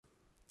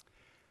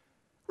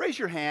Raise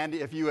your hand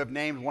if you have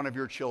named one of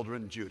your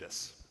children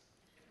Judas.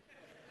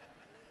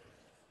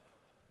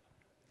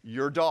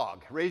 Your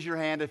dog. Raise your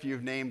hand if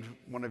you've named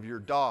one of your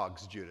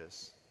dogs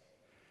Judas.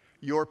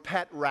 Your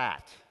pet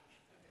rat.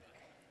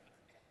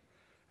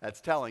 That's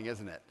telling,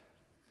 isn't it?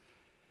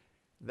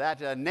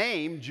 That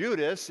name,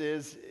 Judas,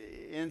 is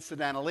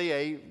incidentally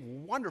a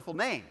wonderful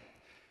name.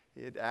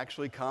 It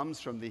actually comes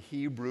from the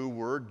Hebrew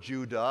word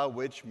Judah,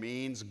 which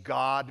means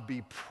God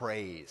be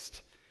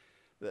praised.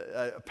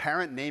 A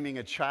parent naming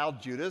a child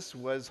Judas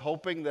was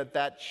hoping that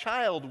that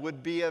child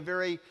would be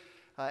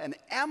an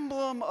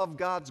emblem of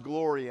God's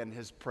glory and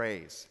his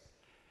praise.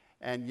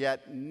 And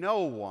yet no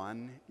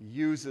one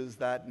uses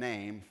that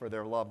name for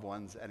their loved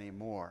ones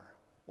anymore.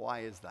 Why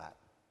is that?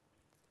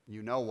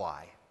 You know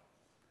why.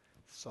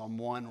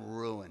 Someone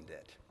ruined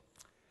it.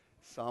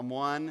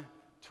 Someone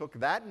took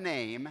that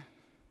name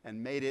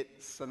and made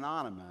it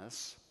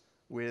synonymous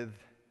with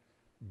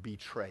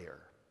betrayer.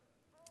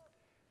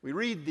 We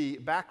read the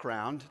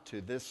background to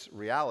this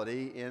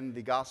reality in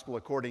the Gospel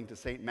according to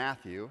St.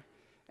 Matthew,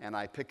 and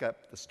I pick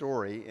up the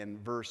story in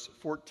verse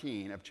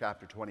 14 of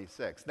chapter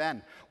 26.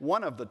 Then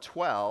one of the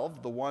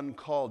 12, the one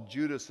called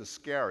Judas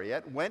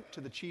Iscariot, went to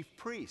the chief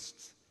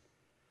priests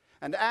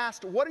and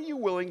asked, "What are you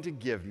willing to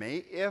give me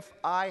if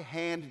I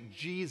hand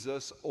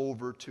Jesus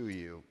over to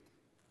you?"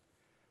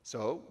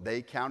 So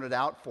they counted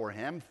out for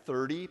him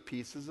 30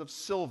 pieces of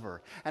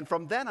silver. And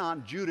from then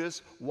on,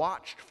 Judas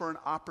watched for an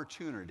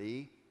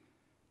opportunity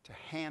to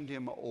hand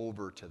him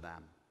over to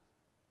them.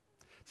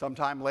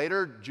 Sometime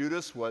later,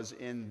 Judas was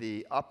in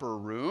the upper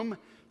room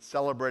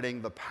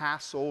celebrating the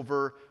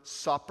Passover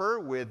supper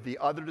with the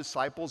other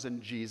disciples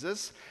and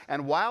Jesus.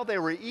 And while they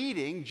were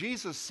eating,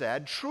 Jesus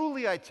said,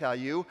 "Truly I tell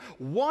you,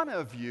 one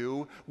of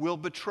you will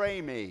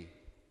betray me."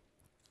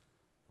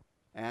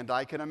 And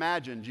I can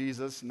imagine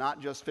Jesus not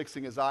just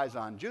fixing his eyes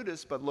on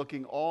Judas, but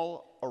looking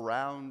all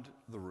around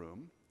the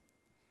room.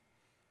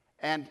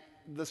 And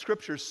the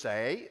scriptures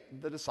say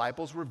the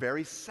disciples were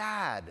very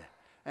sad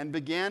and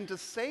began to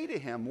say to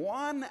him,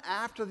 one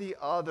after the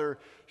other,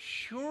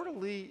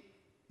 "Surely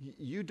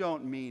you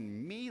don't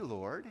mean me,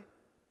 Lord?"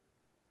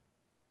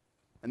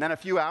 And then a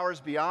few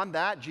hours beyond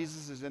that,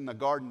 Jesus is in the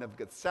Garden of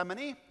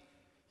Gethsemane.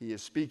 He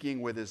is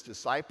speaking with his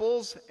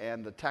disciples,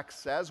 and the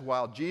text says,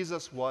 while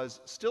Jesus was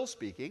still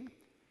speaking,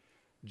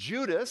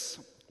 Judas,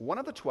 one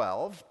of the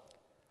 12,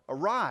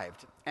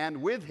 arrived,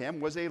 and with him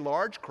was a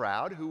large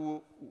crowd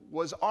who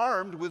was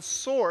armed with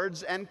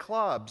swords and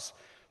clubs,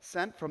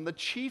 sent from the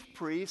chief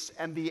priests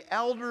and the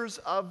elders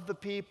of the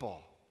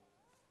people.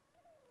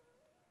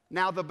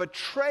 Now the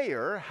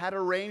betrayer had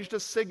arranged a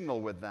signal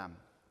with them.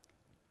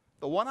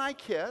 "The one I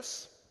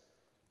kiss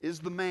is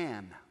the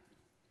man.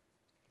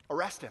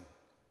 Arrest him."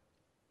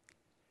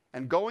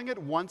 And going at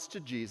once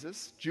to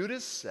Jesus,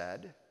 Judas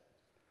said,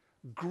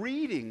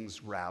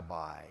 "Greetings,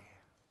 Rabbi,"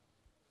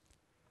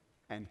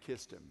 and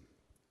kissed him.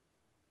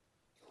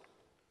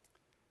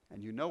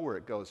 And you know where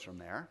it goes from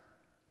there.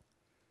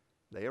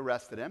 They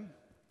arrested him.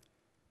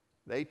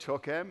 They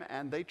took him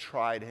and they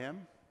tried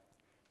him.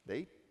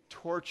 They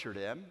tortured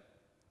him.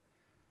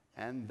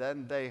 And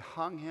then they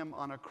hung him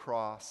on a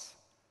cross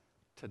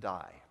to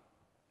die.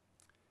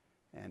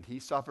 And he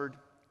suffered,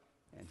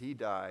 and he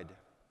died,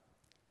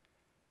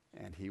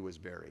 and he was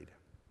buried.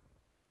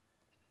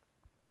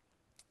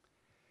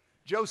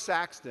 Jo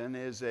Saxton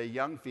is a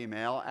young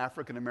female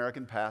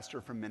African-American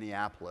pastor from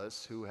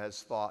Minneapolis who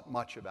has thought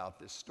much about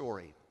this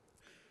story.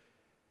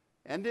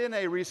 And in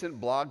a recent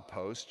blog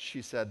post,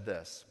 she said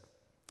this: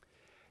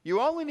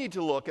 "You only need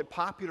to look at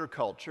popular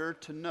culture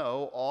to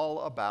know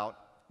all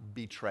about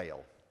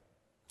betrayal.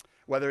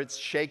 Whether it's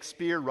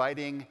Shakespeare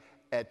writing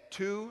Et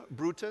tu,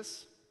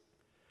 Brutus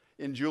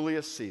in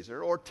Julius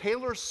Caesar, or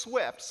Taylor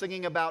Swift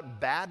singing about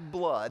bad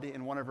blood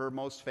in one of her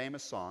most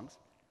famous songs,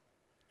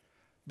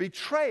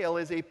 betrayal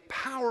is a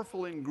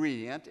powerful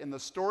ingredient in the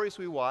stories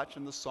we watch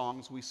and the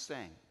songs we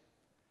sing.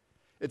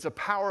 It's a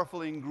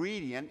powerful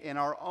ingredient in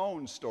our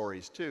own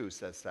stories too,"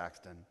 says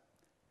Saxton.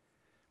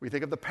 We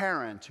think of the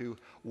parent who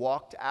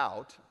walked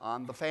out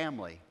on the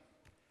family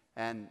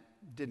and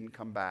didn't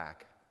come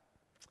back.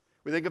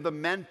 We think of the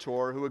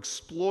mentor who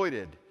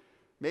exploited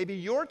maybe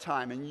your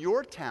time and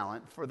your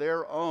talent for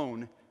their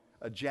own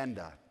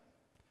agenda.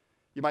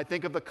 You might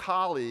think of the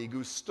colleague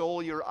who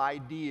stole your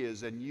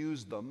ideas and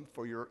used them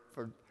for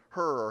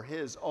her or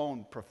his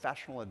own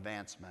professional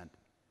advancement.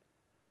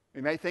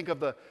 You may think of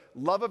the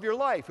love of your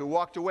life who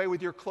walked away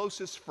with your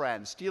closest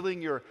friend,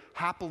 stealing your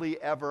happily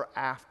ever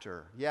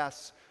after.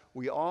 Yes,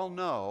 we all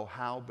know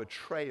how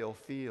betrayal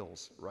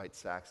feels, writes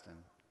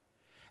Saxton.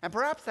 And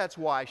perhaps that's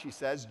why, she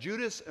says,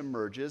 Judas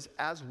emerges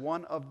as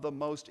one of the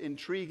most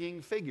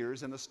intriguing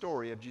figures in the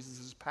story of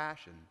Jesus'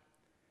 passion.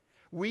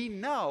 We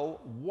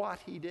know what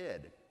he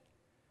did,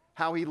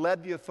 how he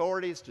led the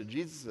authorities to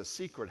Jesus'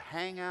 secret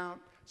hangout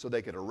so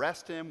they could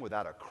arrest him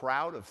without a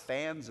crowd of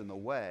fans in the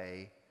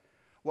way.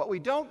 What we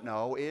don't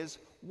know is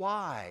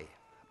why.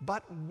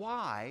 But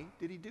why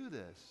did he do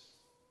this?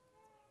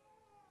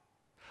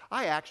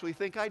 I actually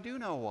think I do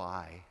know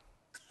why.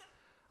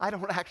 I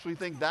don't actually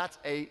think that's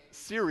a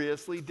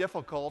seriously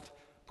difficult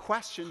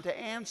question to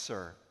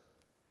answer.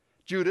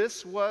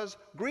 Judas was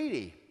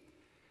greedy.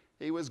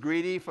 He was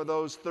greedy for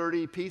those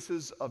 30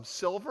 pieces of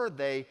silver.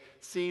 They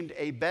seemed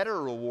a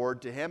better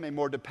reward to him, a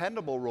more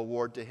dependable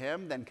reward to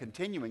him than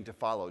continuing to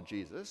follow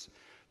Jesus.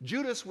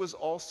 Judas was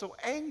also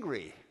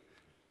angry.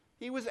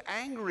 He was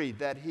angry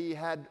that he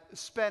had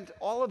spent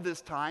all of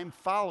this time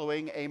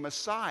following a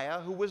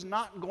Messiah who was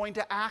not going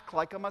to act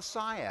like a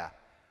Messiah,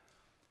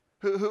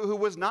 who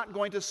was not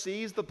going to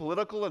seize the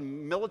political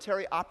and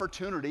military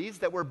opportunities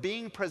that were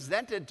being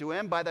presented to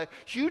him by the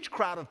huge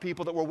crowd of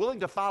people that were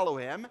willing to follow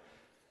him,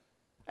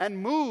 and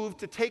moved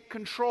to take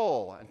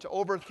control and to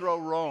overthrow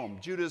Rome.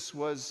 Judas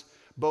was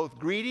both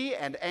greedy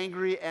and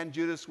angry, and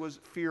Judas was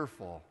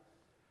fearful.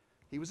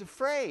 He was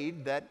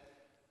afraid that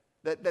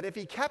if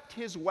he kept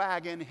his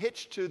wagon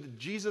hitched to the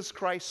Jesus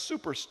Christ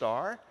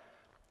superstar,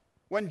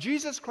 when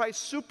Jesus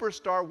Christ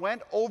superstar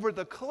went over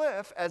the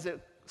cliff, as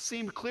it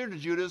seemed clear to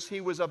Judas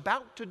he was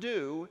about to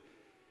do,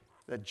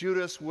 that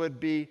Judas would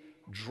be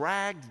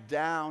dragged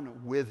down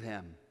with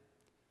him.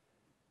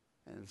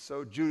 And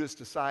so Judas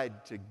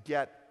decided to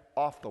get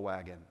off the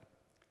wagon,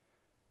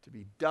 to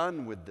be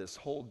done with this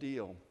whole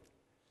deal,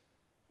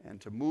 and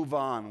to move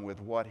on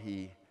with what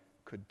he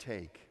could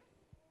take.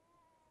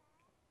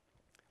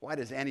 Why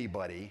does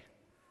anybody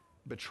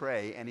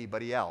betray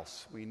anybody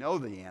else? We know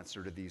the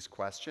answer to these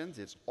questions.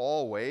 It's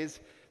always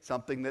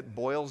something that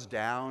boils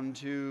down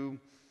to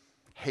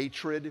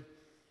hatred,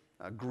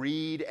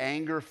 greed,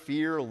 anger,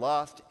 fear,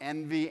 lust,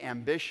 envy,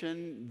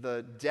 ambition,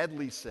 the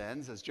deadly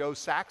sins. As Joe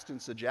Saxton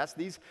suggests,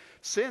 these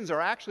sins are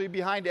actually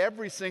behind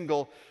every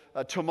single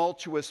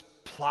tumultuous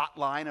plot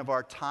line of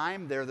our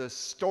time. They're the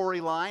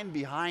storyline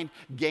behind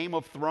Game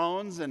of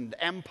Thrones and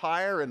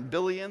Empire and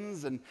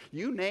Billions, and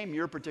you name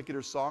your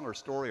particular song or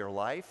story or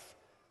life.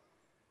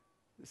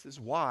 This is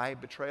why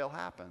betrayal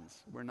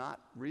happens. We're not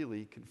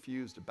really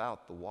confused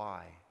about the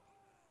why.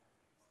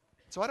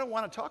 So I don't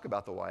want to talk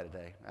about the why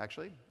today,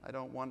 actually. I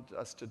don't want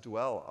us to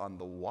dwell on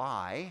the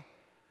why.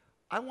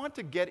 I want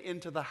to get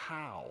into the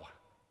how.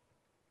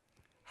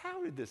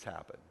 How did this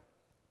happen?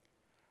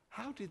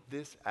 How did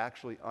this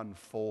actually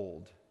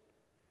unfold?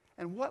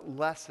 And what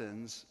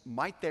lessons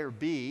might there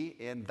be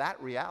in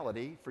that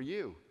reality for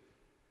you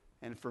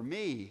and for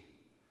me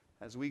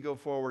as we go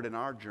forward in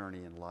our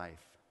journey in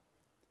life?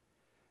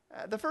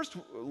 The first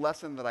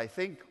lesson that I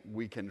think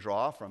we can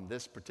draw from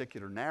this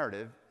particular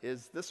narrative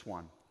is this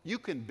one. You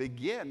can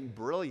begin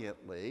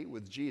brilliantly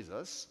with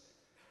Jesus,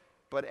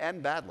 but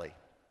end badly.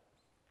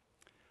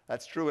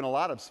 That's true in a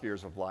lot of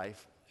spheres of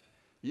life.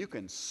 You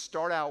can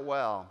start out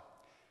well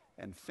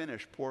and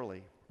finish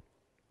poorly.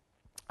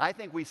 I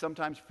think we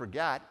sometimes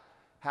forget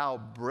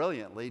how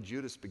brilliantly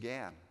Judas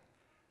began.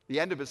 The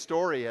end of his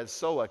story has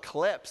so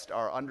eclipsed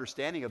our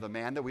understanding of the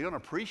man that we don't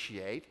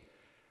appreciate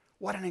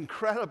what an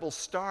incredible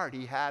start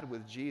he had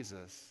with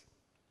Jesus.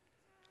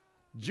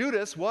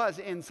 Judas was,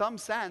 in some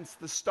sense,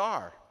 the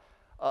star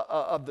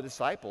of the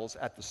disciples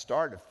at the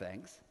start of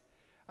things.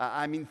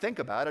 I mean, think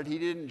about it. He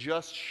didn't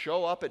just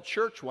show up at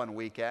church one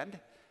weekend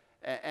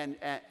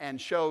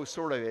and show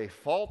sort of a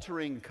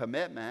faltering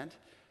commitment.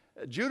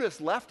 Judas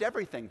left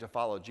everything to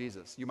follow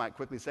Jesus. You might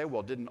quickly say,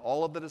 well, didn't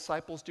all of the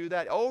disciples do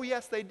that? Oh,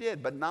 yes, they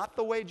did, but not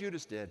the way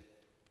Judas did.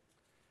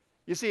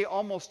 You see,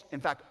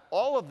 in fact,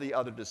 all of the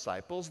other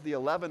disciples, the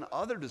 11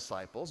 other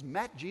disciples,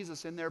 met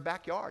Jesus in their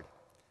backyard.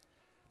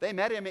 They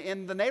met him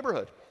in the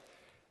neighborhood.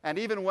 And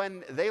even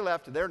when they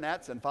left their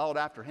nets and followed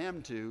after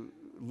him to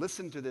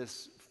listen to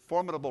this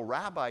formidable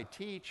rabbi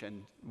teach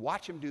and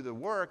watch him do the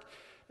work,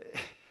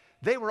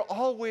 they were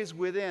always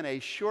within a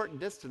short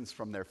distance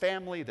from their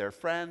family, their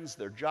friends,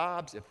 their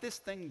jobs. If this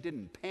thing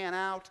didn't pan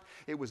out,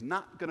 it was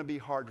not going to be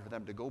hard for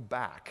them to go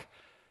back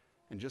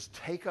and just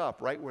take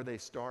up right where they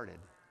started.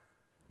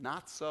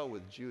 Not so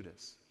with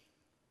Judas.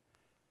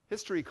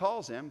 History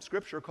calls him,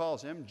 Scripture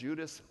calls him,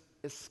 Judas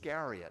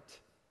Iscariot.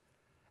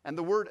 And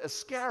the word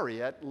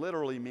Iscariot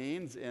literally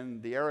means,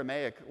 in the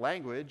Aramaic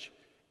language,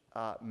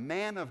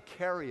 man of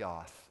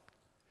Kerioth.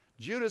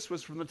 Judas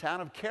was from the town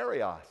of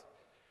Kerioth.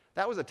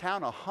 That was a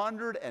town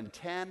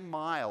 110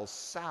 miles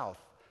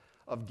south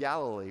of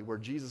Galilee where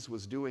Jesus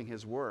was doing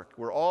his work,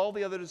 where all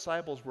the other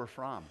disciples were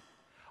from.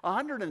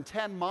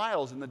 110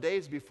 miles in the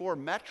days before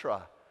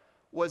Metra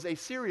was a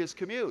serious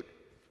commute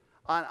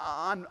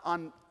on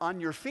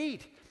your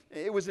feet.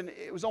 It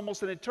was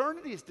almost an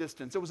eternity's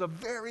distance. It was a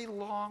very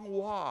long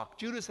walk.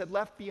 Judas had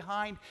left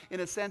behind, in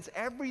a sense,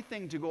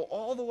 everything to go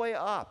all the way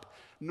up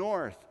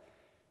north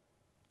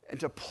and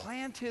to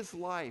plant his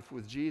life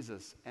with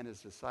Jesus and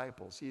his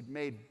disciples. He had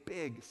made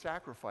big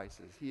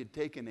sacrifices. He had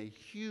taken a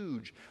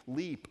huge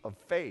leap of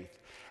faith.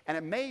 And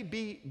it may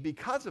be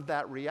because of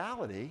that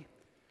reality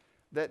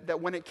that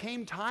when it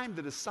came time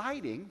to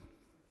deciding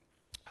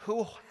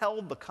who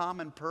held the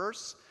common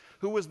purse,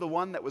 who was the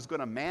one that was going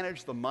to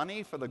manage the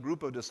money for the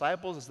group of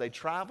disciples as they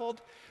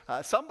traveled,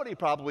 somebody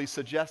probably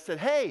suggested,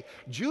 hey,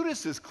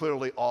 Judas is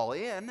clearly all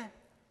in.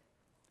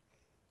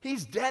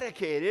 He's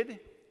dedicated.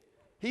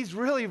 He's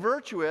really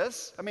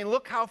virtuous. I mean,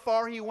 look how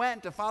far he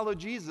went to follow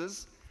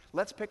Jesus.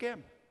 Let's pick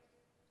him.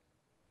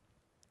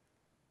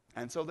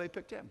 And so they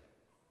picked him.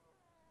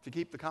 to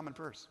keep the common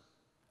purse.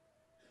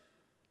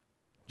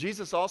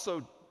 Jesus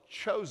also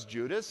chose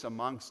Judas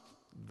amongst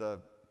the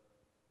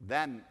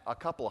then a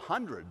couple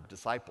hundred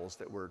disciples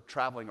that were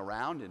traveling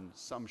around in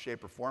some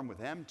shape or form with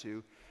him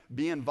to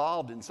be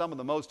involved in some of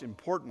the most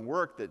important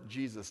work that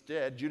Jesus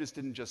did. Judas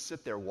didn't just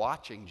sit there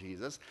watching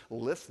Jesus,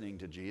 listening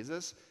to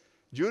Jesus.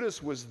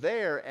 Judas was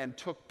there and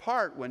took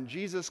part when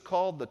Jesus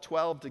called the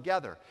 12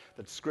 together.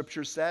 The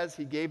scripture says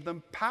he gave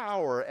them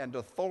power and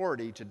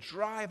authority to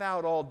drive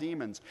out all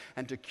demons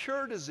and to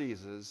cure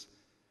diseases,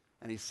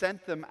 and he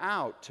sent them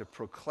out to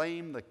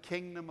proclaim the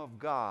kingdom of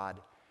God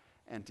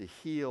and to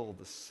heal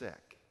the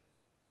sick.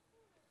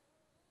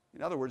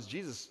 In other words,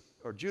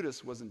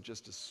 Judas wasn't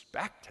just a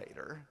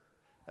spectator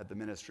at the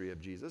ministry of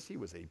Jesus. He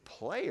was a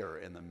player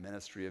in the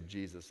ministry of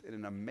Jesus in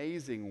an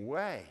amazing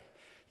way.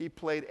 He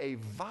played a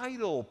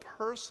vital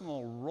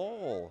personal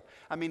role.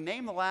 I mean,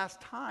 name the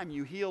last time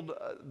you healed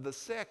the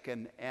sick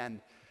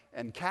and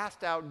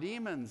cast out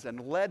demons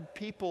and led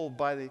people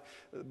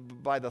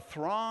by the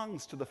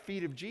throngs to the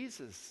feet of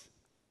Jesus.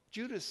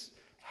 Judas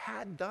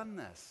had done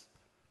this.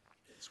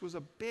 This was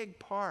a big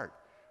part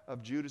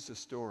of Judas'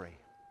 story.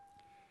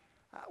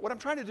 What I'm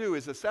trying to do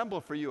is assemble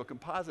for you a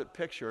composite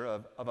picture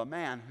of a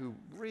man who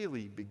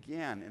really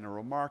began in a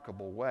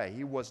remarkable way.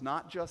 He was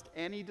not just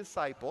any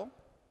disciple.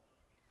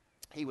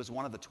 He was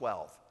one of the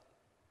 12.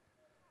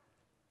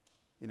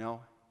 You know,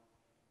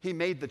 he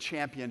made the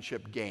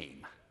championship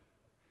game,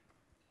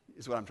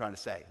 is what I'm trying to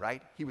say,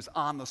 right? He was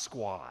on the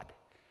squad.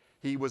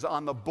 He was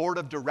on the board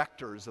of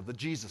directors of the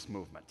Jesus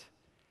movement.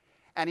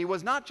 And he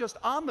was not just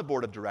on the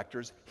board of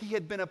directors, he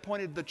had been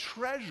appointed the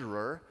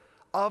treasurer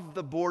of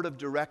the board of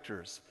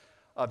directors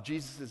of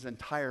Jesus'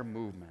 entire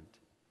movement.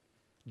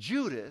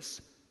 Judas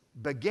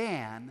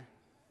began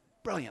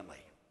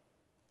brilliantly.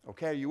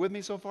 Okay, are you with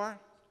me so far?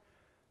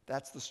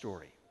 That's the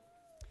story.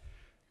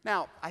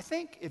 Now, I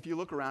think if you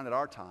look around at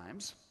our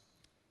times,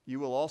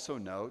 you will also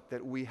note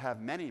that we have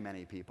many,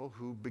 many people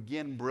who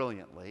begin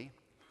brilliantly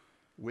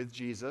with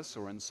Jesus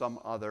or in some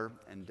other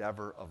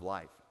endeavor of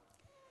life.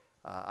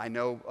 I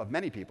know of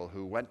many people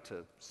who went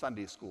to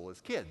Sunday school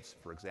as kids,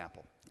 for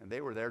example, and they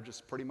were there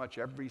just pretty much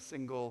every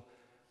single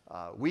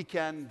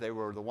weekend. They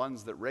were the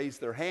ones that raised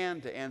their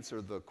hand to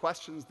answer the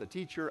questions the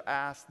teacher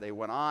asked. They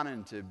went on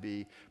and to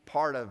be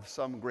part of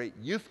some great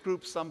youth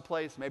group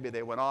someplace. Maybe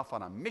they went off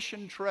on a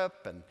mission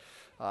trip, and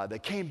they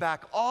came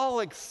back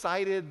all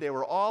excited. They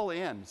were all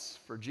in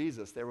for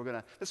Jesus.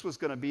 This was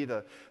going to be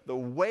the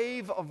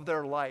wave of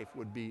their life,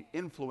 would be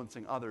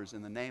influencing others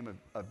in the name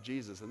of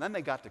Jesus. And then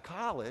they got to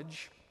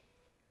college,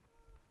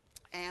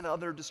 and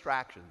other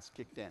distractions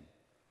kicked in,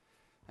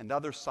 and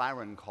other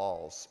siren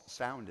calls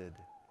sounded,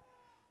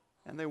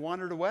 and they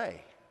wandered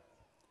away.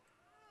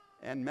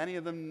 And many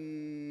of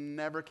them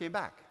never came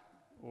back,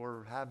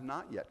 or have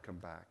not yet come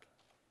back.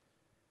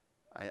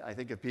 I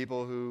think of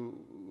people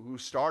who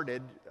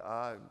started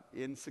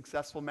in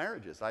successful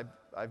marriages.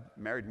 I've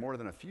married more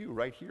than a few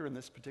right here in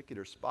this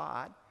particular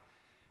spot.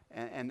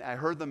 And I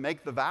heard them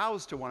make the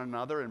vows to one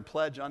another and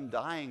pledge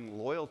undying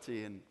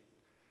loyalty and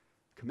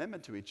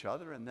commitment to each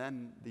other. And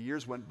then the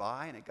years went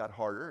by, and it got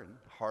harder and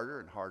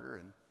harder and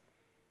harder.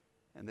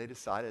 And they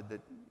decided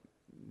that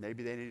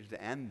maybe they needed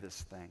to end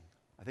this thing.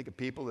 I think of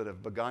people that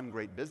have begun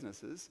great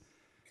businesses.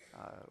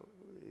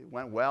 It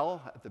went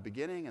well at the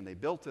beginning, and they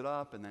built it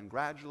up, and then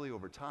gradually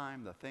over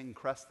time, the thing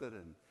crested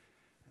and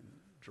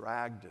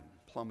dragged and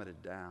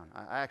plummeted down.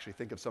 I actually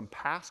think of some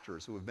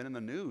pastors who have been in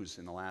the news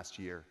in the last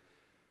year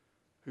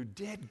who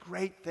did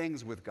great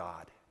things with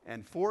God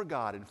and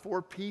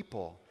for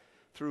people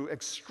through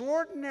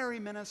extraordinary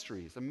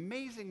ministries,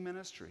 amazing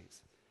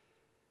ministries.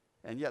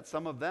 And yet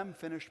some of them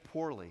finished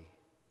poorly.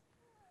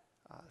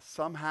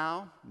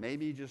 Somehow,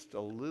 maybe just a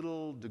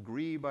little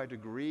degree by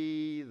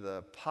degree,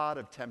 the pot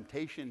of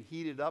temptation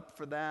heated up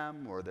for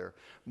them, or their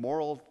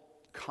moral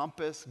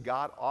compass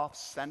got off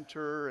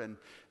center, and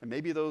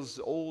maybe those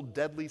old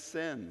deadly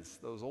sins,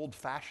 those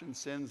old-fashioned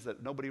sins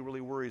that nobody really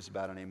worries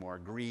about anymore,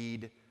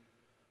 greed,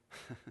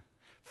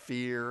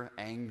 fear,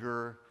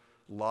 anger,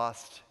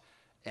 lust,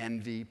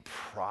 envy,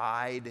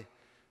 pride,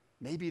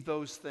 maybe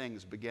those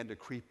things began to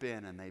creep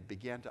in, and they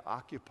began to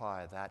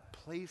occupy that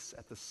place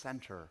at the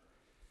center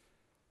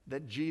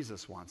that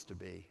Jesus wants to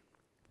be,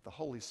 the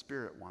Holy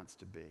Spirit wants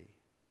to be.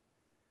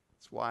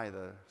 That's why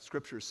the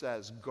scripture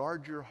says,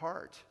 guard your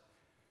heart,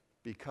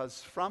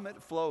 because from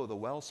it flow the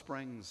well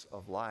springs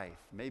of life.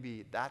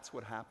 Maybe that's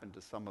what happened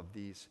to some of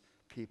these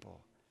people.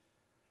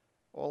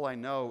 All I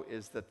know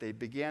is that they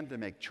began to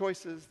make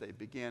choices, they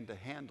began to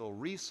handle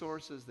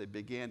resources, they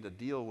began to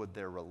deal with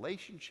their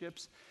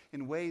relationships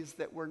in ways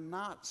that were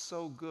not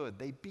so good.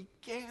 They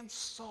began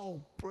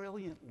so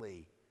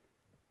brilliantly,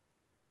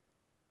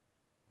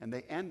 and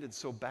they ended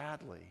so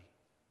badly.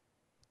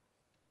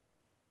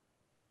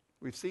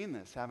 We've seen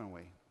this, haven't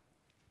we?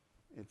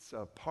 It's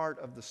a part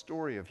of the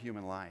story of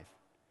human life.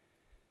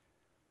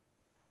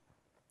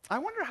 I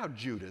wonder how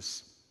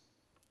Judas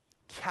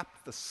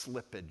kept the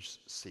slippage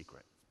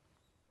secret.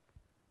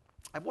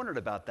 I've wondered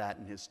about that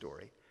in his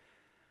story.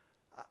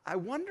 I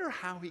wonder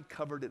how he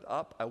covered it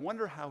up. I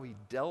wonder how he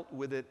dealt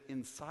with it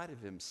inside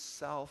of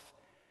himself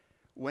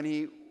when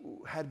he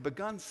had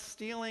begun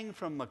stealing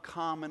from the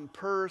common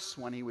purse,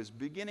 when he was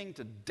beginning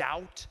to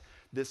doubt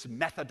this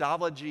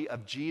methodology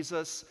of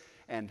Jesus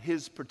and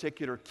his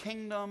particular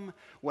kingdom,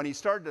 when he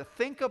started to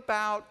think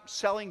about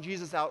selling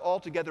Jesus out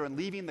altogether and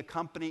leaving the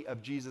company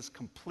of Jesus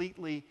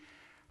completely.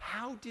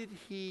 How did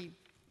he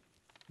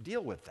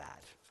deal with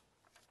that?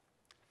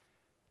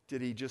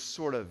 Did he just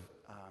sort of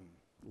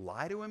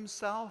lie to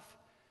himself?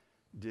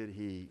 Did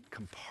he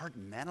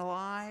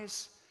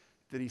compartmentalize?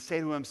 Did he say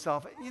to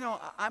himself,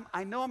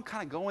 I know I'm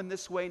kind of going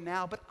this way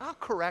now, but I'll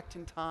correct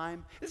in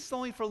time. This is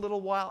only for a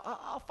little while.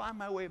 I'll find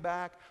my way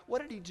back.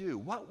 What did he do?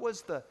 What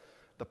was the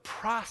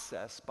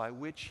process by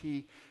which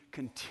he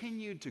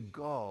continued to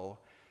go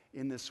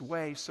in this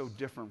way so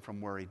different from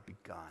where he'd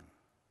begun?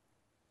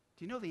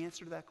 Do you know the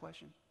answer to that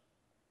question?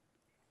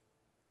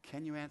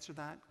 Can you answer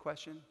that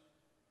question?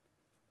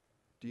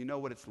 Do you know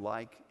what it's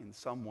like in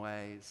some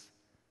ways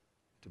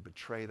to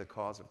betray the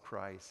cause of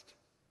Christ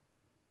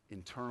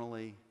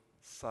internally,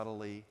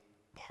 subtly,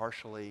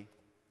 partially,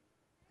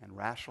 and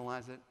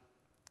rationalize it?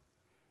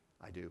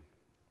 I do.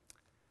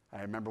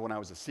 I remember when I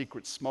was a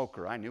secret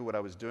smoker, I knew what I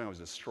was doing. I was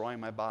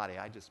destroying my body.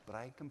 But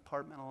I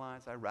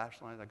compartmentalized, I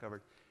rationalized, I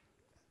covered.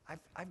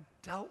 I've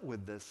dealt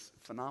with this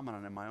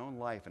phenomenon in my own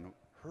life and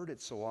heard it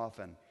so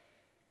often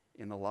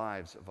in the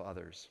lives of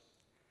others.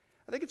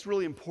 I think it's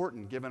really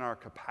important, given our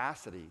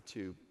capacity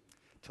to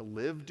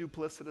live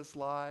duplicitous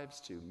lives,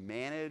 to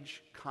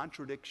manage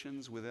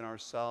contradictions within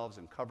ourselves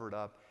and cover it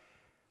up.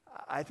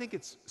 I think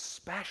it's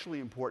especially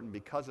important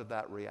because of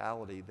that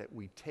reality that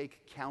we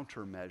take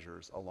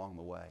countermeasures along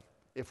the way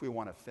if we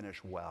want to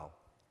finish well.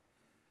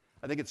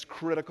 I think it's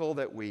critical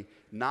that we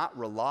not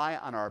rely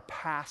on our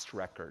past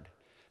record,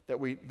 that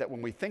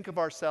when we think of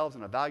ourselves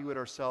and evaluate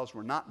ourselves,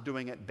 we're not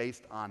doing it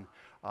based on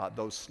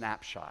those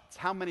snapshots.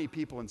 How many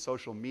people in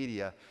social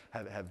media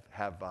have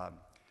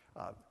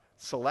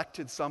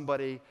selected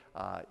somebody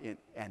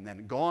and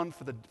then gone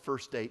for the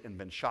first date and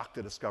been shocked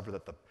to discover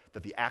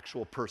that the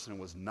actual person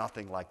was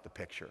nothing like the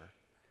picture?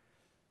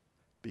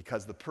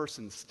 Because the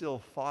person still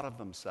thought of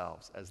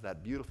themselves as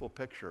that beautiful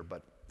picture,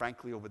 but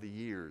frankly, over the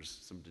years,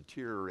 some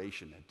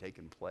deterioration had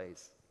taken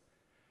place.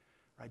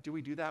 Right? Do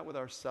we do that with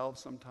ourselves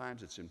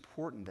sometimes? It's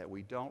important that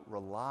we don't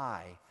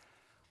rely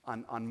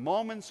on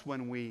moments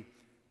when we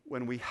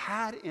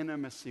had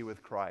intimacy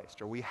with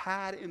Christ, or we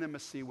had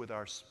intimacy with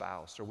our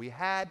spouse, or we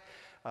had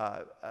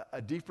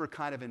a deeper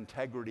kind of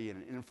integrity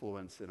and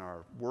influence in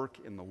our work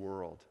in the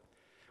world.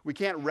 We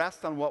can't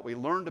rest on what we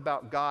learned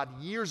about God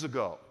years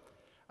ago.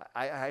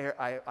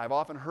 I've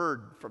often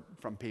heard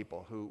from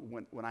people who,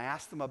 when I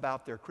ask them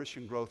about their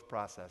Christian growth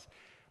process,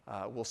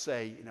 will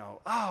say,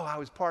 I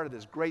was part of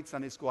this great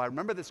Sunday school. I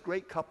remember this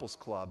great couples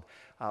club.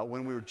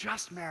 When we were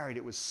just married,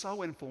 it was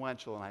so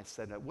influential. And I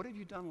said, what have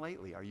you done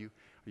lately? Are you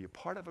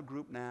part of a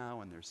group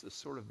now? And there's this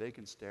sort of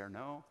vacant stare.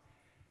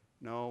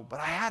 No, but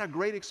I had a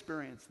great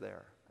experience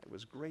there. It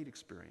was a great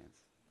experience.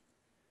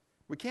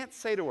 We can't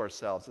say to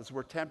ourselves, as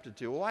we're tempted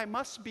to, I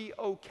must be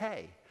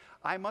okay.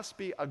 I must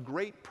be a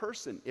great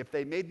person if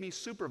they made me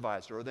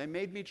supervisor, or they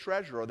made me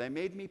treasurer, or they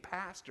made me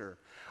pastor.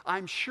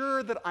 I'm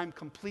sure that I'm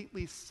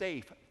completely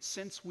safe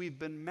since we've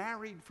been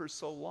married for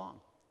so long.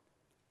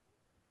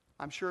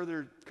 I'm sure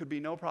there could be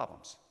no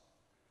problems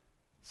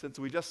since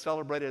we just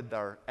celebrated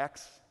our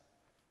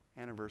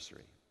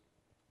anniversary.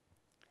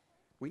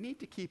 We need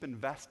to keep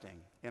investing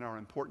in our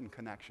important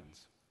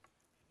connections.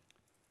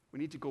 We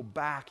need to go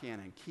back in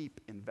and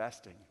keep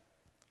investing.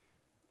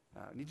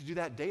 We need to do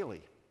that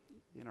daily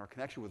in our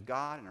connection with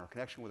God, in our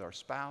connection with our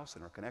spouse,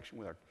 in our connection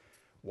with our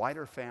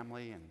wider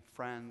family and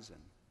friends and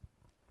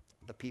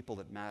the people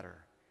that matter.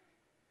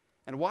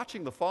 And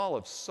watching the fall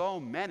of so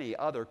many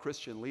other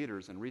Christian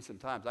leaders in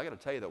recent times, I got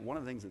to tell you that one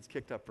of the things that's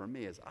kicked up for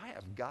me is I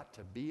have got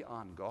to be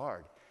on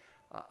guard.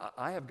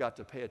 I have got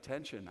to pay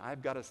attention.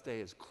 I've got to stay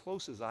as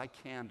close as I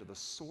can to the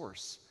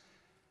source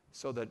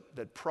so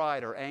that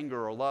pride or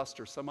anger or lust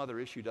or some other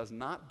issue does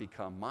not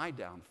become my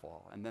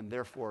downfall, and then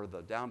therefore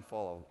the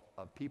downfall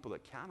of people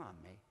that count on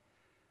me.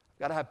 I've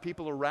got to have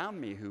people around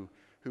me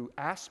who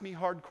ask me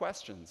hard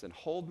questions and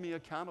hold me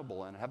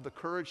accountable and have the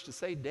courage to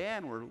say,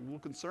 Dan, we're a little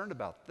concerned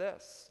about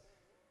this.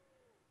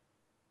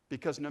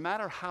 Because no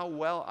matter how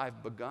well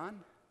I've begun,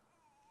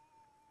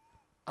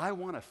 I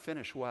want to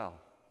finish well.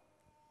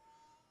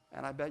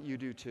 And I bet you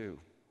do too.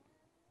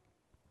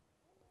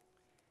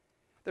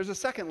 There's a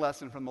second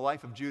lesson from the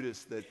life of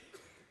Judas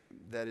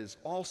that is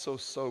also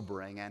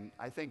sobering and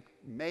I think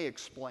may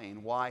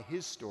explain why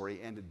his story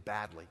ended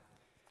badly.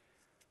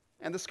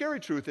 And the scary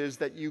truth is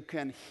that you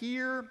can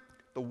hear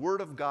the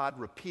Word of God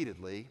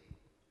repeatedly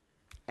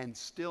and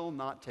still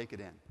not take it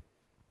in.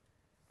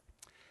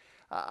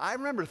 I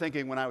remember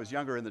thinking when I was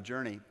younger in the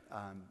journey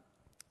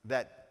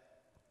that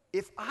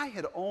if I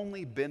had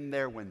only been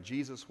there when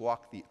Jesus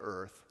walked the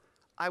earth,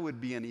 I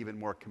would be an even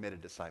more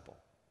committed disciple.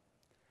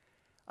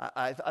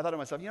 I thought to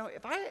myself,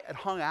 if I had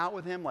hung out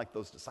with him like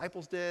those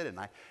disciples did, and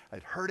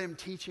I'd heard him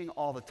teaching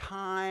all the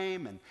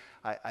time, and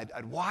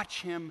I'd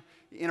watch him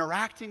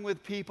interacting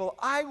with people,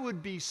 I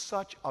would be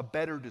such a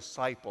better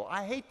disciple.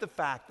 I hate the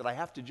fact that I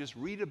have to just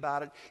read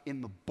about it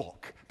in the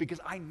book, because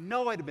I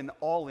know I'd have been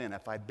all in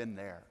if I'd been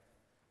there.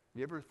 Have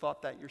you ever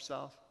thought that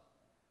yourself?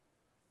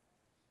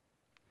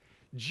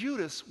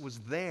 Judas was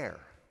there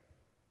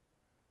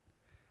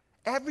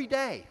every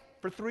day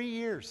for 3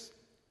 years.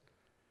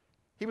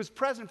 He was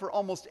present for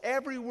almost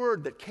every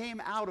word that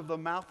came out of the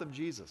mouth of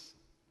Jesus.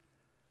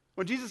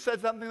 When Jesus said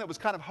something that was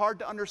kind of hard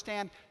to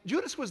understand,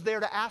 Judas was there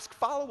to ask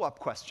follow-up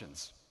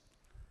questions.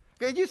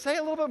 Could you say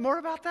a little bit more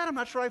about that? I'm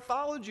not sure I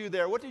followed you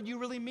there. What did you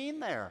really mean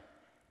there?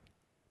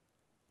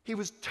 He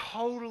was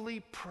totally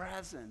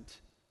present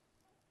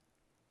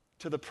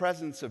to the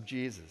presence of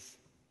Jesus.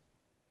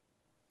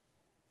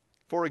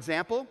 For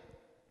example,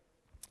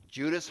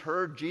 Judas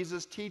heard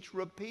Jesus teach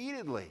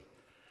repeatedly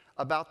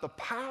about the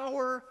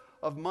power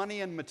of money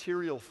and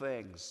material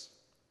things.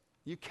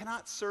 You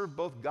cannot serve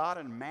both God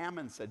and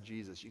mammon, said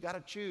Jesus. You got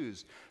to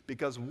choose,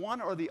 because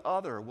one or the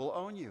other will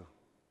own you.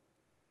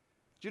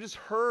 Judas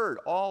heard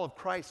all of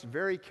Christ's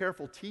very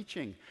careful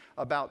teaching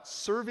about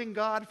serving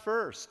God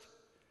first,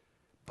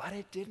 but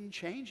it didn't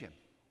change him.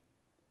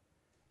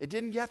 It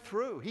didn't get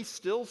through. He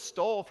still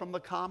stole from the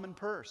common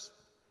purse.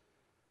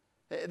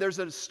 There's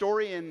a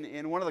story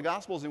in one of the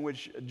Gospels in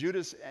which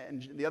Judas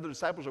and the other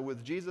disciples are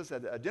with Jesus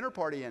at a dinner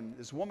party, and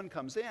this woman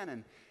comes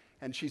in,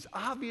 and she's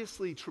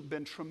obviously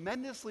been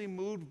tremendously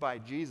moved by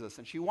Jesus,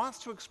 and she wants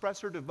to express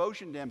her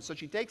devotion to him. So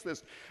she takes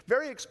this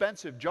very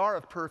expensive jar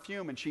of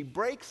perfume, and she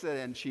breaks it,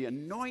 and she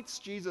anoints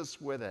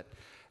Jesus with it,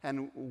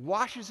 and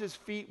washes his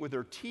feet with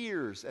her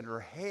tears and her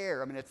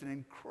hair. I mean, it's an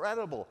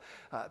incredible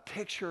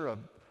picture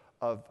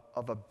of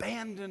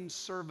abandoned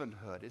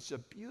servanthood. It's a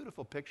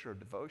beautiful picture of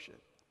devotion.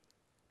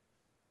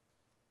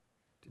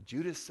 Did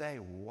Judas say,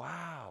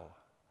 wow,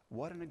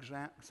 what an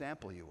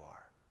example you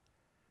are?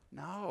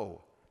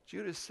 No.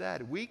 Judas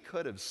said, we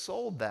could have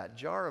sold that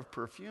jar of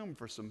perfume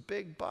for some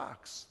big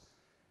bucks,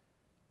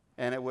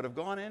 and it would have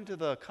gone into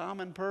the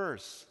common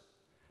purse.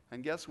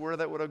 And guess where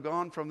that would have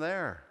gone from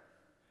there?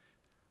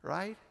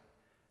 Right?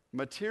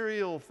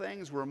 Material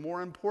things were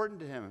more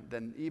important to him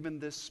than even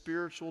this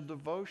spiritual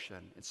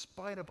devotion, in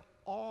spite of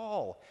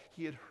all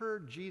he had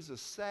heard Jesus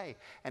say.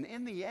 And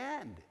in the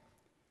end,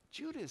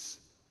 Judas,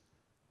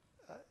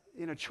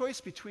 in a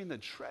choice between the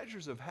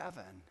treasures of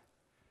heaven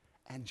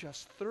and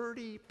just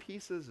 30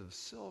 pieces of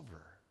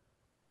silver,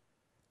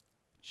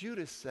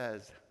 Judas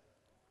says,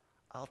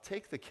 I'll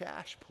take the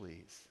cash,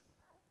 please.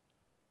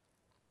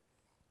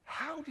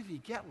 How did he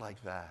get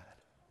like that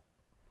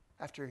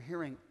after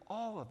hearing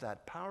all of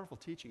that powerful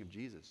teaching of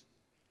Jesus?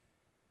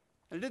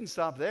 And it didn't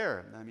stop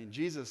there. I mean,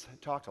 Jesus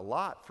talked a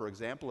lot, for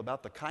example,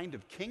 about the kind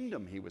of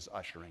kingdom he was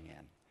ushering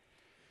in.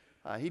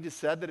 He just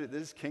said that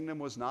this kingdom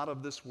was not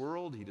of this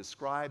world. He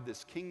described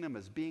this kingdom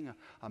as being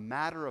a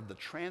matter of the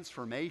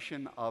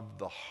transformation of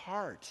the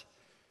heart.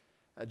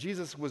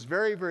 Jesus was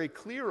very, very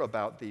clear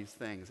about these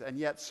things. And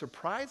yet,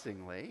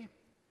 surprisingly,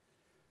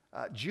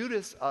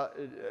 Judas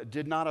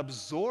did not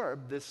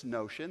absorb this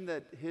notion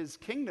that his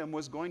kingdom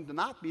was going to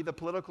not be the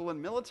political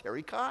and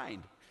military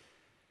kind.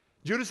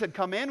 Judas had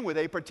come in with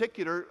a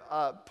particular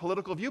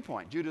political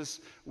viewpoint.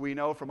 Judas, we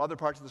know from other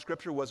parts of the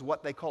scripture, was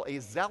what they call a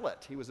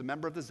zealot. He was a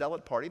member of the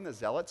Zealot party, and the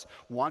Zealots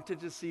wanted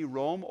to see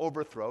Rome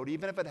overthrown,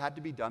 even if it had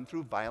to be done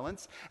through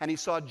violence. And he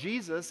saw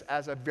Jesus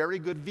as a very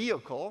good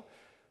vehicle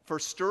for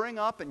stirring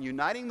up and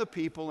uniting the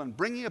people and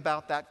bringing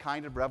about that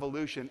kind of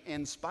revolution,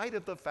 in spite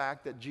of the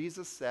fact that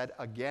Jesus said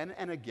again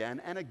and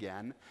again and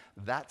again,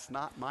 that's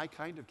not my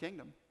kind of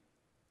kingdom.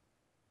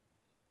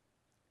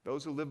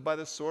 Those who live by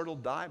the sword will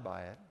die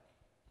by it.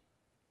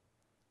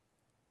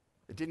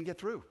 It didn't get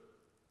through.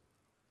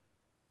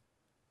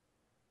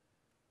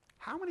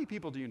 How many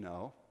people do you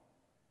know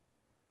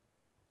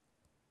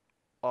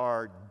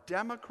are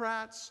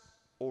Democrats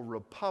or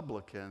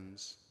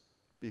Republicans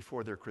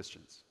before they're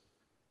Christians?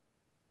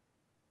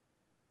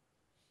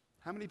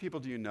 How many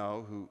people do you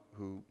know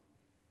who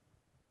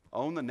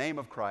own the name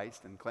of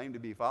Christ and claim to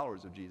be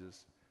followers of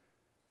Jesus,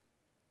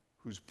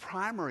 whose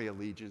primary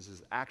allegiance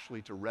is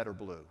actually to red or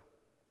blue?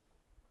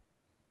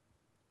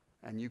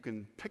 And you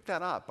can pick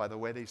that up by the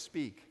way they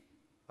speak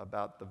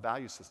about the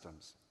value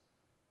systems.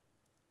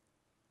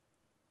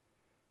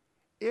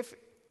 If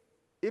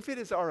it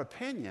is our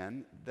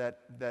opinion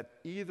that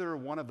either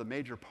one of the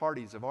major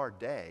parties of our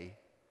day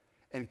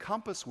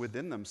encompass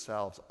within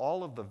themselves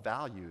all of the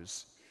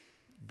values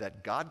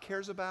that God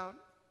cares about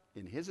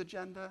in his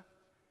agenda,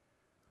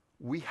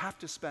 we have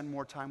to spend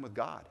more time with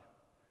God.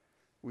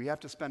 We have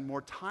to spend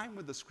more time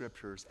with the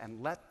scriptures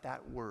and let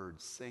that word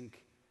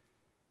sink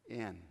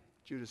in.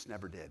 Judas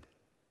never did.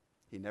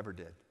 He never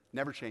did.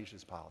 Never changed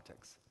his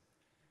politics,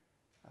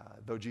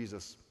 though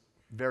Jesus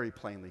very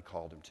plainly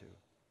called him to.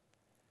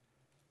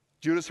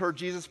 Judas heard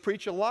Jesus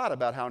preach a lot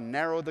about how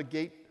narrow the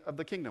gate of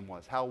the kingdom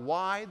was, how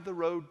wide the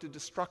road to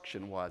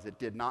destruction was. It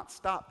did not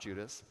stop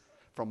Judas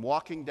from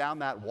walking down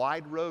that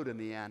wide road in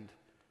the end,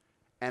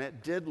 and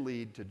it did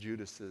lead to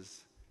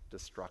Judas's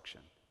destruction.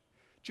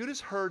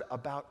 Judas heard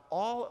about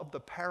all of the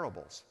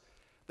parables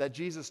that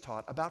Jesus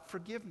taught about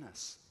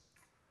forgiveness,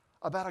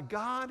 about a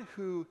God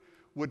who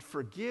would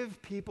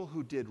forgive people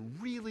who did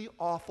really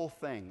awful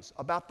things,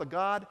 about the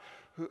God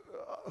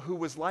who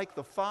was like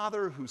the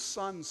father whose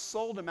son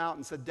sold him out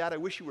and said, "Dad, I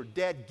wish you were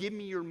dead. Give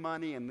me your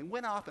money," and then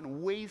went off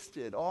and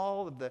wasted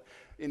all of the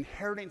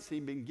inheritance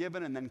he'd been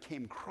given and then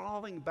came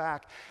crawling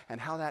back, and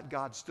how that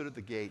God stood at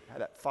the gate, how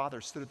that father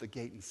stood at the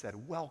gate and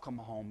said, "Welcome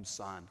home,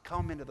 son.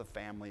 Come into the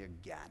family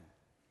again."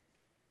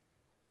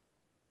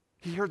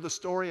 He heard the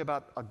story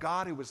about a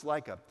God who was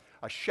like a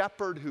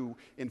shepherd who,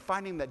 in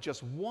finding that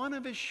just one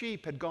of his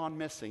sheep had gone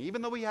missing,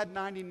 even though he had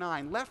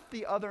 99, left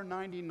the other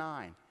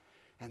 99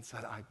 and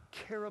said, "I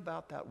care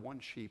about that one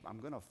sheep.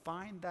 I'm going to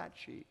find that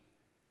sheep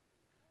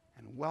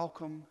and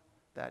welcome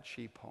that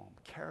sheep home,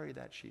 carry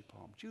that sheep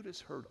home."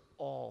 Judas heard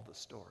all the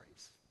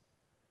stories.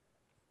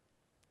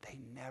 They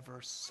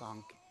never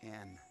sunk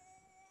in.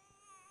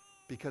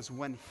 Because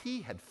when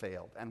he had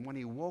failed and when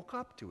he woke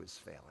up to his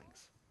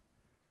failings,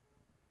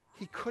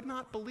 he could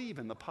not believe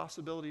in the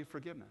possibility of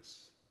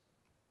forgiveness.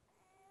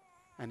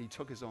 And he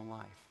took his own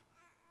life.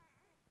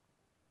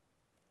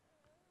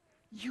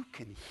 You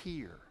can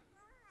hear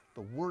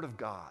the Word of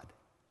God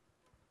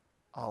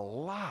a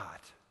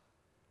lot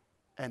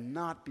and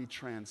not be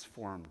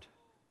transformed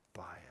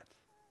by it.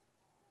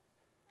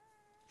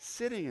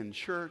 Sitting in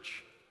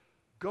church,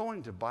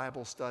 going to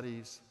Bible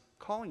studies,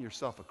 calling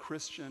yourself a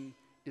Christian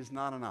is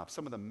not enough.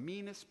 Some of the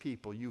meanest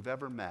people you've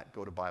ever met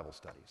go to Bible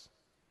studies.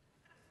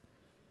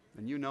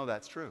 And you know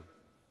that's true.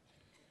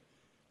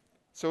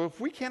 So if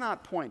we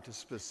cannot point to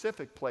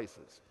specific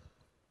places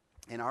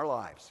in our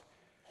lives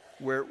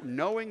where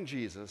knowing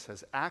Jesus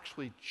has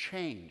actually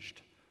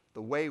changed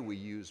the way we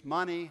use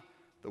money,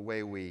 the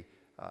way we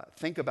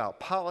think about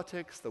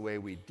politics, the way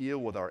we deal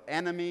with our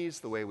enemies,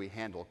 the way we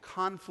handle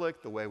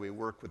conflict, the way we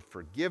work with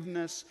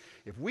forgiveness,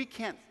 if we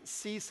can't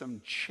see some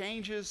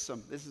changes,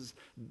 this is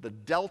the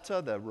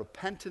delta, the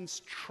repentance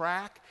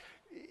track,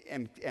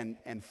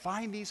 and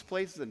find these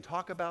places and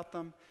talk about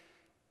them,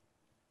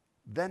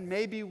 then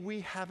maybe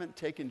we haven't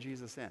taken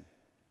Jesus in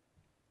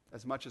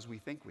as much as we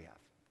think we have.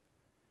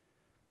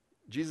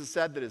 Jesus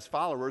said that his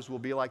followers will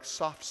be like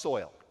soft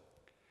soil.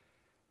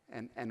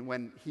 And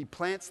when he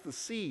plants the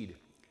seed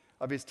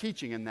of his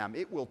teaching in them,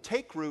 it will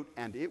take root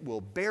and it will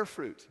bear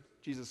fruit.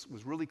 Jesus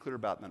was really clear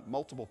about that in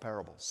multiple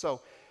parables.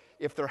 So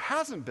if there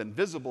hasn't been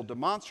visible,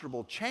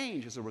 demonstrable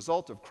change as a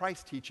result of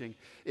Christ's teaching,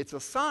 it's a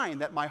sign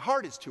that my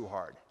heart is too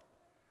hard.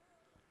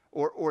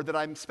 Or that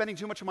I'm spending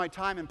too much of my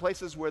time in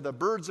places where the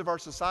birds of our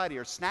society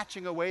are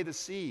snatching away the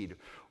seed,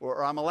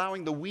 or I'm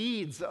allowing the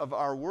weeds of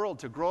our world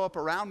to grow up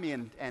around me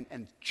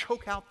and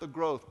choke out the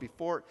growth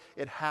before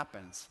it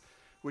happens,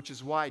 which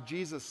is why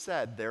Jesus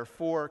said,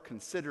 "Therefore,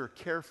 consider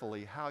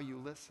carefully how you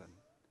listen."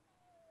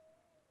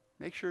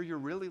 Make sure you're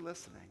really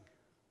listening.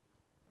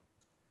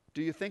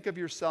 Do you think of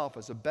yourself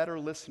as a better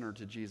listener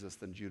to Jesus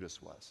than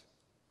Judas was?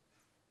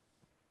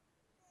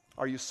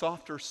 Are you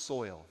softer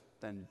soil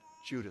than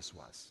Judas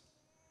was?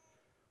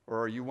 Or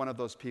are you one of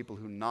those people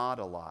who nod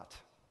a lot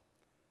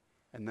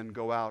and then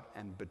go out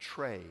and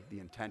betray the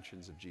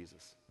intentions of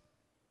Jesus?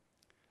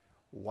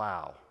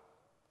 Wow.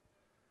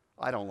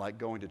 I don't like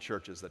going to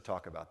churches that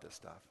talk about this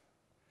stuff.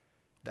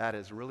 That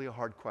is really a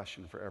hard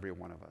question for every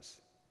one of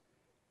us.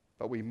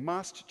 But we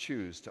must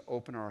choose to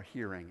open our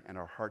hearing and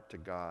our heart to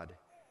God,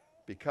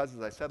 because,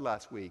 as I said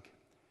last week,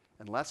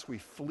 unless we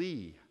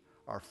flee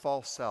our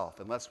false self,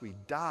 unless we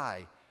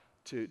die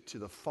to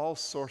the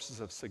false sources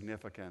of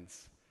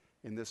significance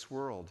in this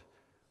world,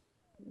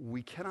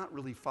 we cannot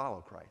really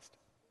follow Christ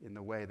in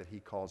the way that he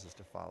calls us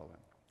to follow him.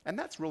 And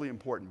that's really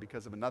important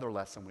because of another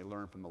lesson we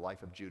learn from the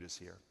life of Judas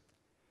here.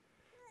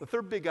 The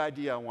third big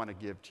idea I want to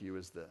give to you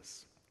is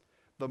this: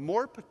 the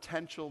more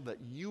potential that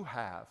you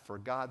have for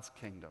God's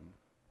kingdom,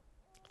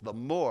 the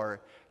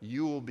more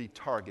you will be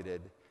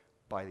targeted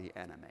by the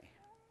enemy.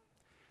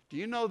 Do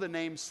you know the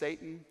name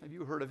Satan? Have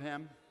you heard of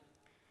him?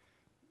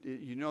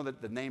 You know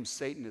that the name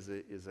Satan is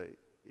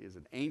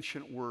an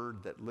ancient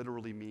word that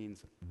literally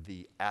means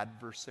the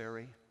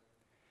adversary.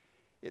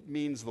 It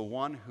means the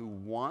one who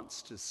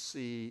wants to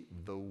see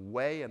the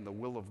way and the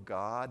will of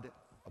God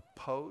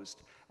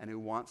opposed and who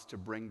wants to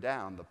bring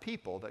down the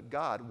people that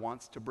God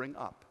wants to bring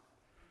up.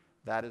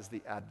 That is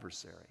the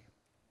adversary.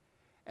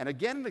 And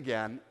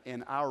again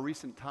in our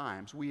recent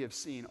times, we have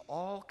seen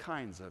all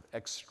kinds of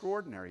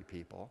extraordinary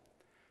people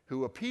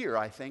who appear,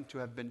 I think, to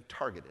have been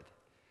targeted.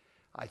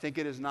 I think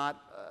it is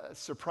not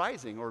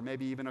surprising or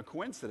maybe even a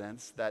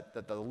coincidence that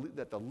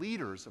the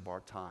leaders of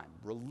our time,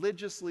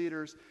 religious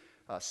leaders,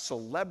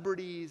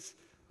 celebrities,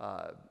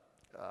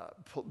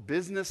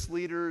 business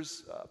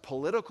leaders,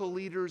 political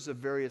leaders of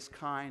various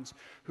kinds,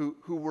 who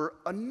were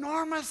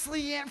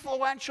enormously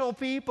influential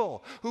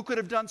people, who could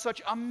have done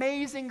such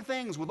amazing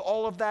things with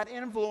all of that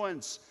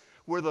influence,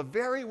 were the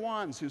very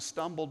ones who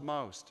stumbled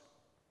most.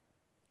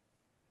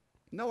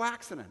 No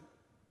accident.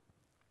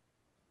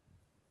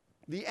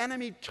 The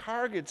enemy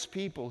targets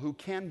people who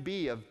can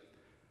be of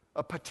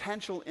a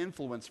potential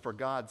influence for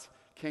God's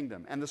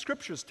kingdom. And the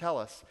scriptures tell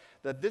us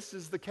that this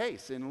is the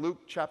case. In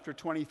Luke chapter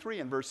 23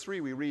 and verse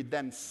 3, we read,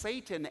 "Then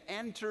Satan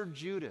entered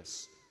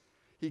Judas.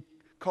 He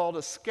called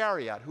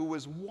Iscariot, who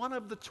was one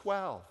of the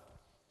 12.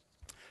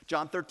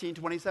 John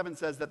 13:27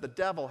 says that the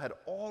devil had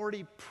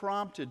already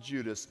prompted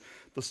Judas,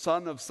 the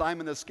son of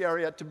Simon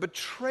Iscariot, to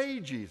betray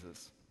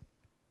Jesus.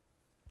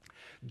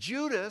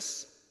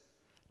 Judas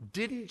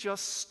didn't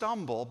just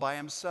stumble by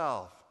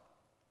himself.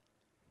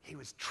 He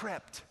was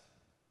tripped.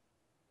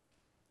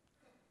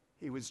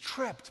 He was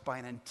tripped by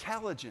an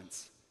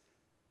intelligence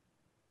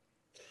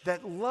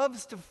that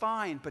loves to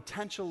find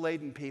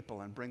potential-laden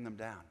people and bring them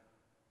down.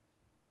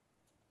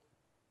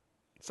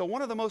 So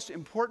one of the most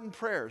important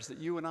prayers that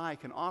you and I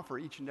can offer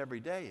each and every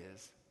day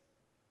is,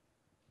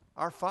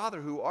 "Our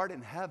Father who art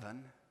in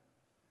heaven,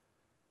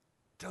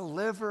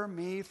 deliver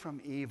me from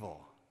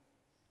evil."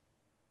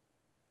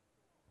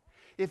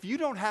 If you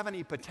don't have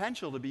any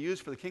potential to be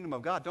used for the kingdom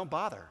of God, don't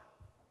bother.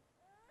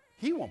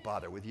 He won't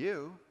bother with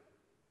you.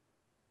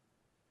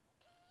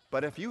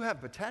 But if you have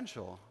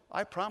potential,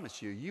 I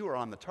promise you, you are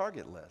on the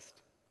target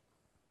list.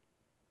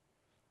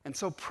 And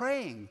so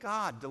praying,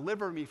 "God,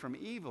 deliver me from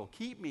evil,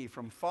 keep me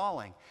from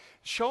falling.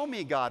 Show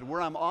me, God,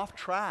 where I'm off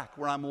track,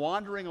 where I'm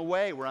wandering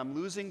away, where I'm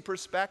losing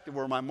perspective,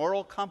 where my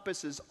moral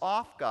compass is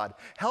off, God.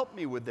 Help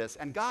me with this.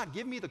 And God,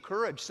 give me the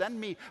courage.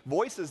 Send me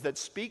voices that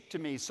speak to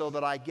me so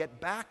that I get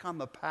back on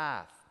the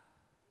path."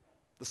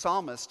 The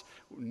psalmist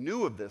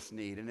knew of this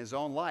need in his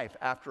own life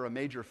after a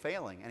major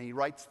failing, and he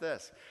writes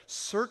this,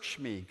 "Search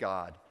me,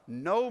 God,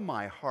 know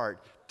my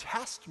heart,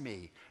 test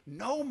me,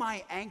 know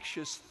my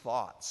anxious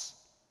thoughts."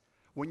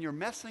 When you're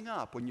messing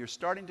up, when you're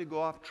starting to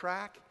go off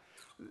track,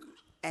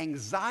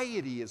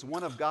 anxiety is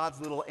one of God's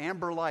little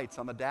amber lights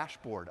on the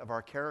dashboard of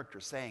our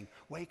character saying,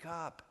 "Wake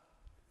up,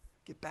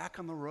 get back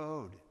on the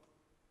road,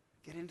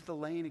 get into the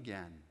lane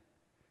again.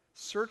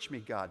 Search me,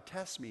 God,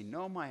 test me,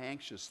 know my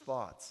anxious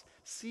thoughts.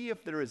 See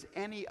if there is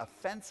any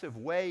offensive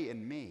way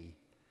in me,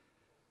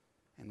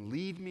 and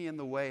lead me in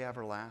the way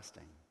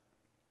everlasting."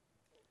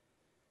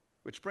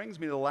 Which brings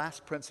me to the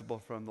last principle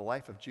from the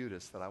life of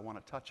Judas that I want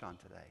to touch on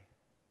today.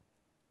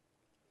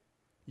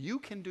 You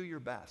can do your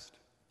best.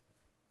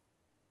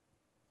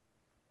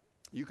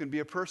 You can be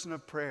a person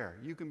of prayer.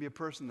 You can be a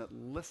person that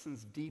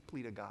listens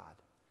deeply to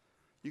God.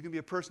 You can be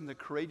a person that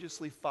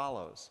courageously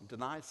follows and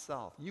denies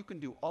self. You can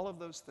do all of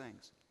those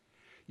things.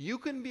 You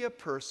can be a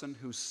person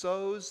who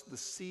sows the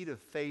seed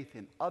of faith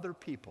in other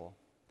people,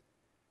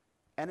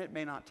 and it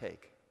may not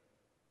take.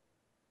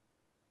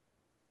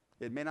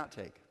 It may not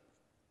take.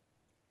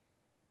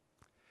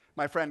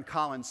 My friend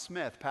Colin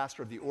Smith,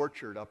 pastor of the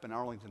Orchard up in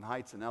Arlington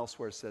Heights and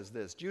elsewhere, says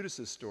this: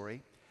 "Judas's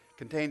story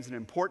contains an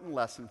important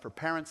lesson for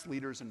parents,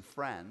 leaders, and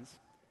friends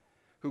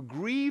who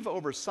grieve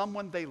over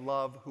someone they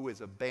love who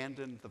has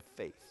abandoned the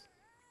faith."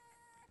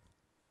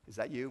 Is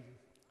that you?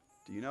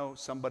 Do you know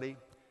somebody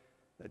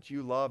that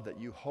you love, that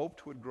you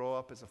hoped would grow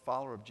up as a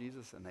follower of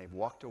Jesus, and they've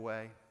walked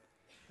away,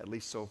 at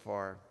least so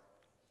far?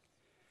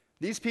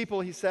 These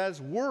people, he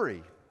says,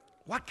 worry.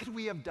 What could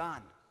we have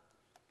done?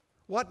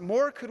 What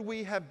more could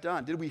we have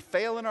done? Did we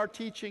fail in our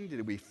teaching?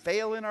 Did we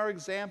fail in our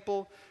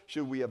example?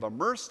 Should we have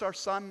immersed our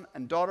son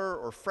and daughter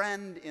or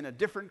friend in a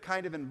different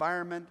kind of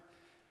environment?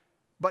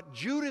 But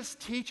Judas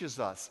teaches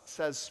us,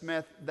 says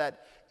Smith,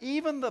 that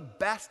even the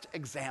best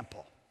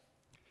example,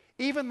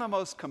 even the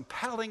most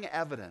compelling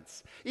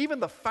evidence, even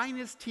the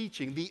finest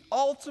teaching, the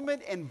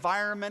ultimate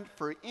environment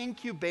for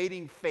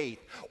incubating faith,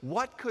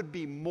 what could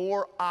be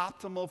more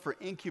optimal for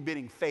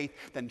incubating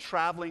faith than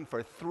traveling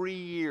for 3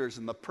 years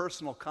in the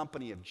personal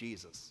company of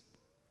Jesus?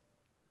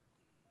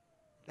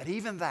 That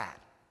even that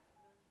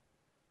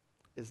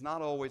is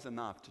not always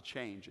enough to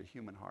change a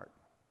human heart.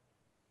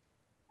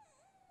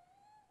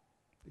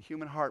 The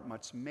human heart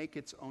must make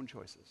its own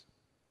choices.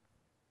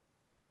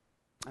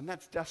 And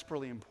that's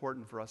desperately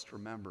important for us to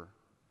remember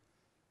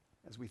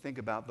as we think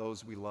about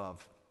those we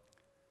love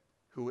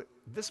who at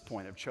this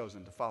point have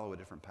chosen to follow a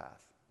different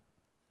path.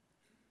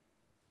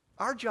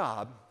 Our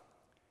job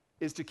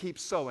is to keep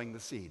sowing the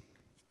seed,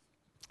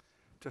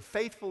 to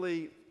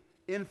faithfully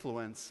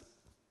influence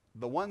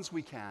the ones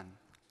we can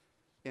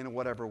in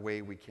whatever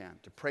way we can,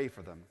 to pray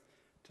for them,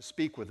 to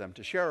speak with them,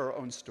 to share our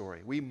own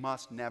story. We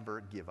must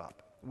never give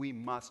up. We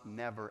must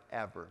never,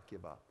 ever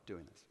give up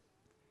doing this.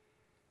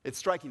 It's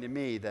striking to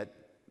me that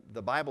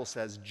the Bible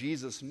says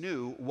Jesus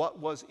knew what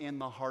was in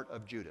the heart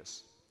of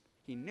Judas.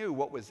 He knew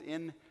what was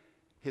in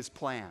his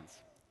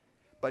plans.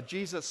 But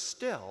Jesus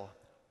still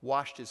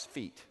washed his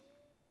feet.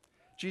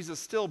 Jesus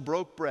still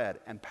broke bread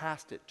and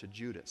passed it to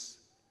Judas.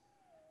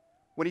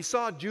 When he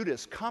saw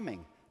Judas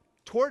coming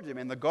toward him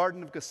in the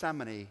Garden of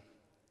Gethsemane,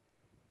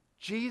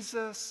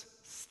 Jesus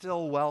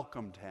still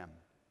welcomed him.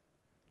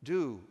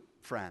 "Do,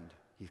 friend,"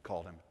 he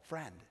called him,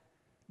 "friend,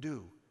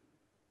 do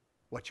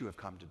what you have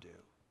come to do."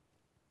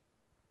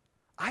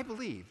 I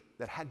believe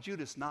that had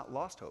Judas not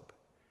lost hope,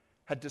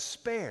 had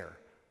despair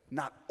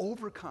not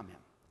overcome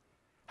him,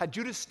 had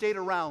Judas stayed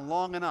around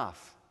long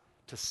enough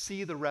to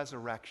see the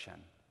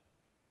resurrection,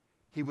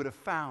 he would have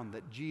found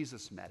that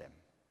Jesus met him,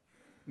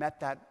 met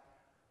that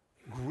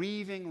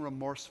grieving,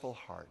 remorseful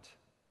heart,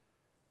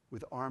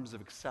 with arms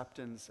of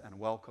acceptance and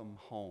welcome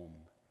home,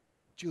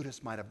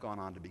 Judas might have gone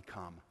on to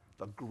become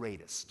the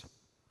greatest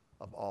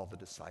of all the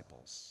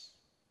disciples.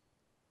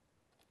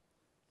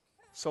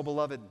 So,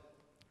 beloved,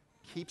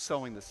 keep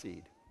sowing the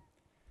seed.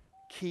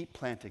 Keep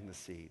planting the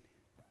seed.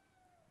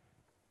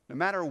 No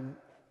matter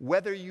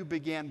whether you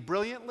began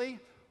brilliantly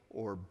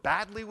or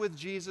badly with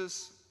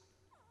Jesus,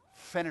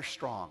 finish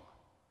strong.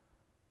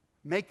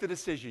 Make the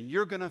decision.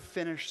 You're going to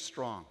finish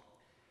strong.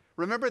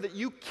 Remember that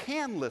you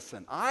can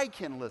listen. I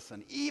can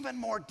listen even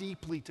more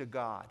deeply to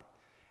God.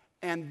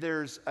 And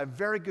there's a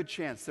very good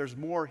chance there's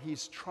more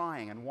He's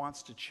trying and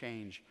wants to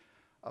change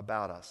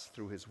about us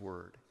through His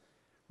Word.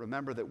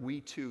 Remember that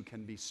we too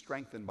can be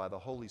strengthened by the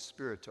Holy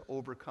Spirit to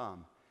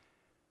overcome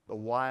the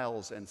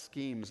wiles and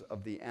schemes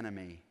of the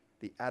enemy,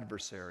 the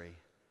adversary.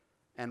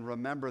 And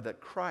remember that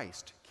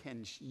Christ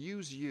can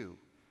use you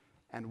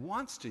and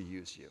wants to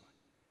use you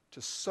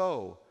to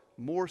sow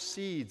more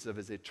seeds of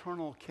His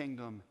eternal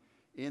kingdom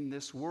in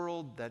this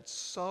world that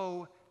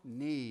so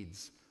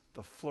needs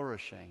the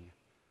flourishing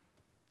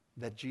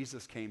that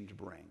Jesus came to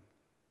bring.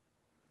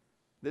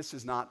 This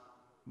is not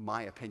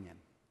my opinion,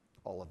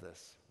 all of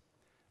this.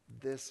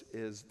 This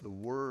is the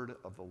word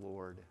of the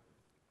Lord.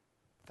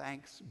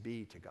 Thanks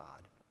be to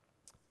God.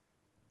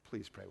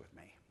 Please pray with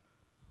me.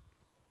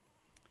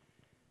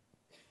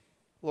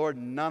 Lord,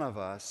 none of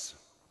us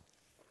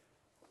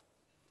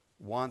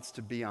wants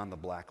to be on the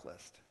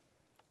blacklist.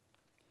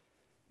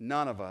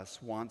 None of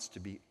us wants to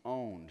be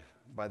owned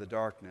by the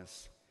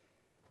darkness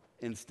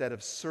instead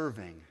of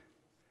serving,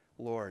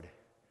 Lord,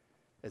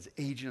 as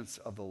agents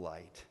of the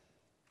light.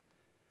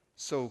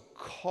 So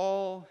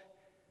call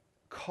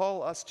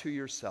us to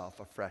yourself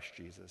afresh,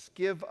 Jesus.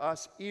 Give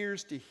us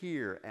ears to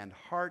hear and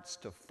hearts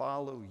to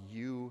follow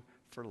you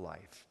for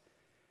life.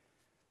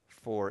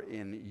 For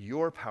in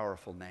your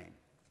powerful name,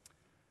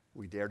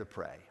 we dare to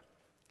pray.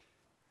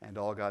 And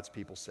all God's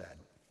people said,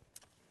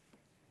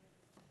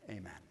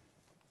 amen.